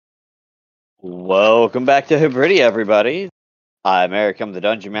Welcome back to Hebridia, everybody. I'm Eric, I'm the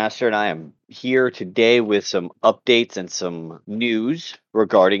Dungeon Master, and I am here today with some updates and some news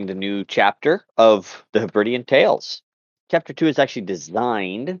regarding the new chapter of the Hebridean Tales. Chapter 2 is actually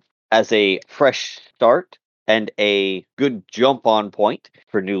designed as a fresh start and a good jump on point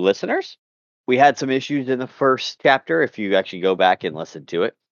for new listeners. We had some issues in the first chapter, if you actually go back and listen to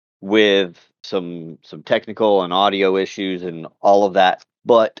it, with some technical and audio issues and all of that.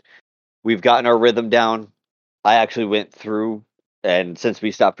 But we've gotten our rhythm down. I actually went through, and since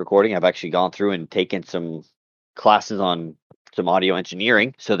we stopped recording, I've actually gone through and taken some classes on some audio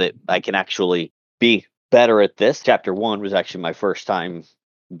engineering so that I can actually be better at this. Chapter 1 was actually my first time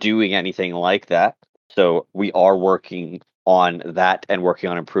doing anything like that. So we are working on that and working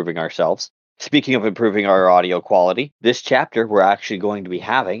on improving ourselves. Speaking of improving our audio quality, this chapter we're actually going to be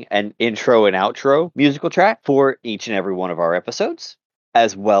having an intro and outro musical track for each and every one of our episodes,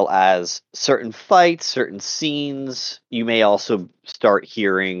 as well as certain fights, certain scenes. You may also start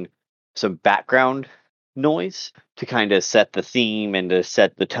hearing some background noise to kind of set the theme and to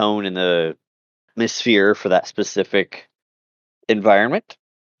set the tone and the atmosphere for that specific environment.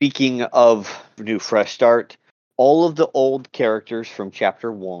 Speaking of new fresh start, all of the old characters from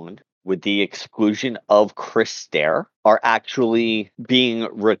chapter 1, with the exclusion of Kristair, are actually being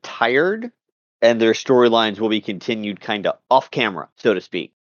retired, and their storylines will be continued kind of off camera, so to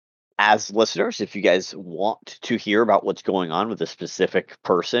speak. As listeners, if you guys want to hear about what's going on with a specific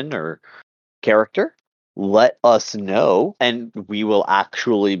person or character, let us know, and we will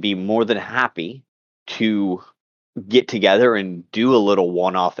actually be more than happy to get together and do a little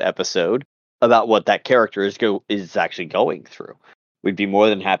one-off episode about what that character is actually going through. We'd be more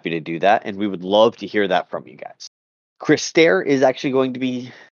than happy to do that, and we would love to hear that from you guys. Kristair is actually going to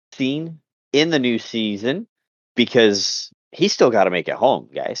be seen in the new season because he's still got to make it home,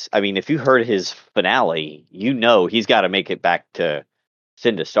 guys. I mean, if you heard his finale, you know he's got to make it back to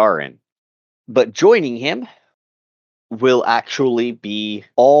Sindastarin. But joining him will actually be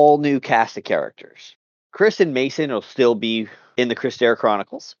all new cast of characters. Chris and Mason will still be in the Kristair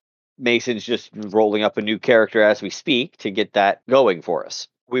Chronicles. Mason's just rolling up a new character as we speak to get that going for us.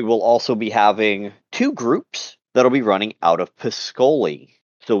 We will also be having two groups that'll be running out of Piscoli.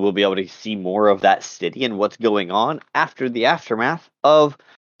 So we'll be able to see more of that city and what's going on after the aftermath of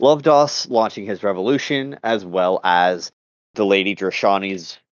Lovedos launching his revolution, as well as the Lady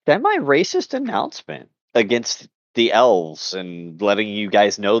Drashani's semi-racist announcement against the elves and letting you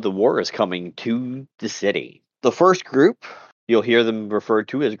guys know the war is coming to the city. The first group, you'll hear them referred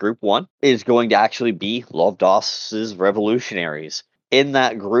to as Group 1, is going to actually be Lovedos's revolutionaries. In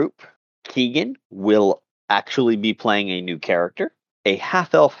that group, Keegan will actually be playing a new character, a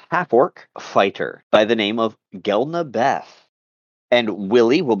half-elf, half-orc fighter by the name of Gelna Beth. And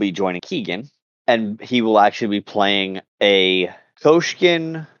Willie will be joining Keegan, and he will actually be playing a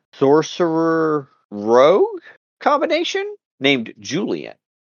Koshkin sorcerer rogue combination named Julian.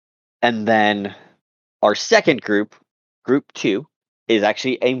 And then our second group, Group 2, is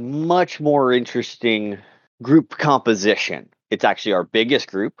actually a much more interesting group composition. It's actually our biggest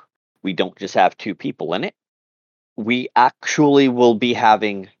group. We don't just have two people in it. We actually will be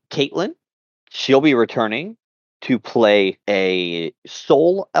having Caitlin. She'll be returning to play a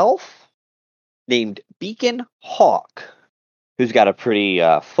soul elf named Beacon Hawk, who's got a pretty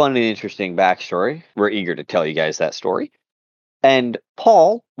fun and interesting backstory. We're eager to tell you guys that story. And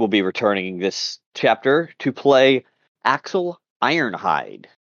Paul will be returning this chapter to play Axel Ironhide,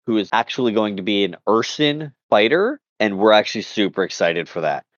 who is actually going to be an Urson fighter, and we're actually super excited for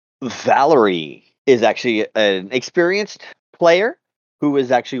that. Valerie is actually an experienced player who is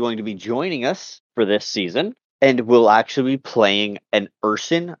actually going to be joining us for this season, and will actually be playing an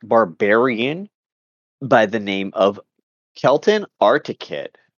Urson barbarian by the name of Kelton Artikid,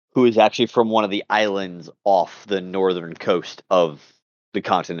 who is actually from one of the islands off the northern coast of the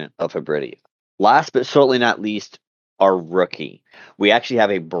continent of Hebridia. Last but certainly not least, our rookie. We actually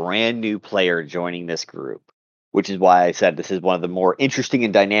have a brand new player joining this group, which is why I said this is one of the more interesting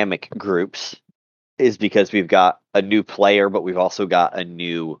and dynamic groups, is because we've got a new player, but we've also got a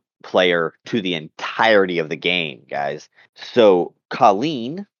new player to the entirety of the game, guys. So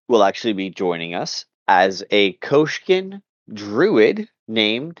Colleen will actually be joining us as a Koshkin druid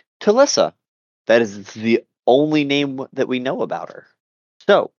named Talissa. That is the only name that we know about her.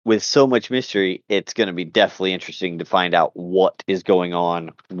 So, with so much mystery, it's going to be definitely interesting to find out what is going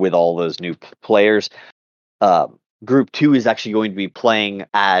on with all those new players. Group 2 is actually going to be playing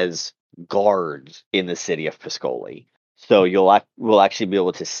as guards in the city of Piscoli. So we'll actually be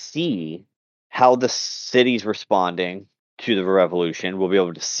able to see how the city's responding to the revolution. We'll be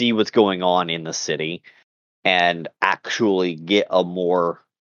able to see what's going on in the city and actually get a more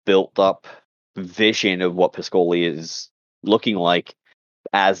built up vision of what Piscoli is looking like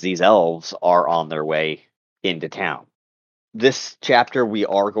as these elves are on their way into town. This chapter, we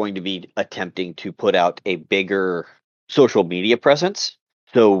are going to be attempting to put out a bigger social media presence.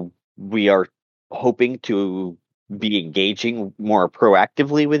 So we are hoping to be engaging more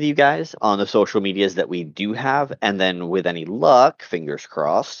proactively with you guys on the social medias that we do have. And then, with any luck, fingers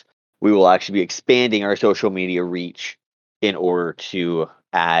crossed, we will actually be expanding our social media reach in order to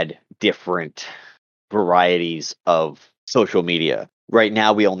add different varieties of social media. Right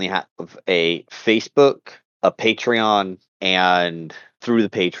now, we only have a Facebook, a Patreon, and through the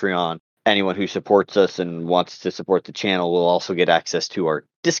Patreon, anyone who supports us and wants to support the channel will also get access to our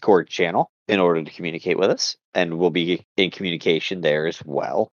Discord channel in order to communicate with us, and we'll be in communication there as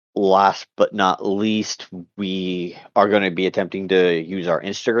well. Last but not least, we are going to be attempting to use our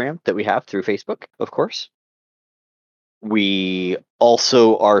Instagram that we have through Facebook, of course. We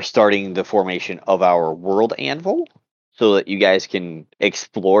also are starting the formation of our World Anvil so that you guys can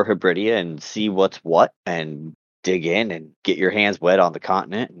explore Hebridia and see what's what and dig in and get your hands wet on the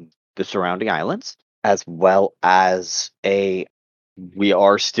continent and the surrounding islands, as well as we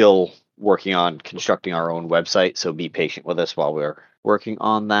are still working on constructing our own website, so be patient with us while we're working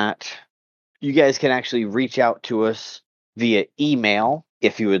on that. You guys can actually reach out to us via email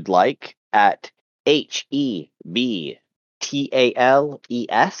if you would like at HEBTALES,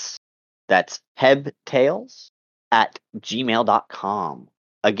 that's hebtales at gmail.com.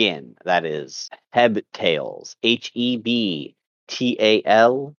 Again, that is hebtales, HEBTALES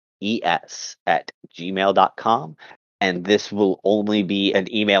at gmail.com. And this will only be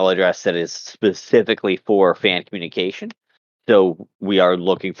an email address that is specifically for fan communication. So we are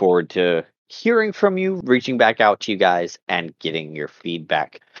looking forward to hearing from you, reaching back out to you guys, and getting your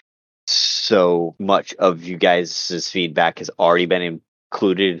feedback. So much of you guys' feedback has already been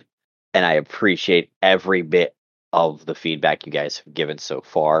included, and I appreciate every bit of the feedback you guys have given so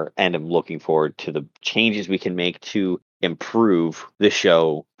far, and I'm looking forward to the changes we can make to improve the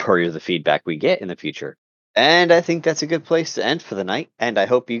show per the feedback we get in the future. And I think that's a good place to end for the night, and I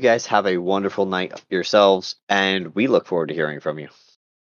hope you guys have a wonderful night yourselves, and we look forward to hearing from you.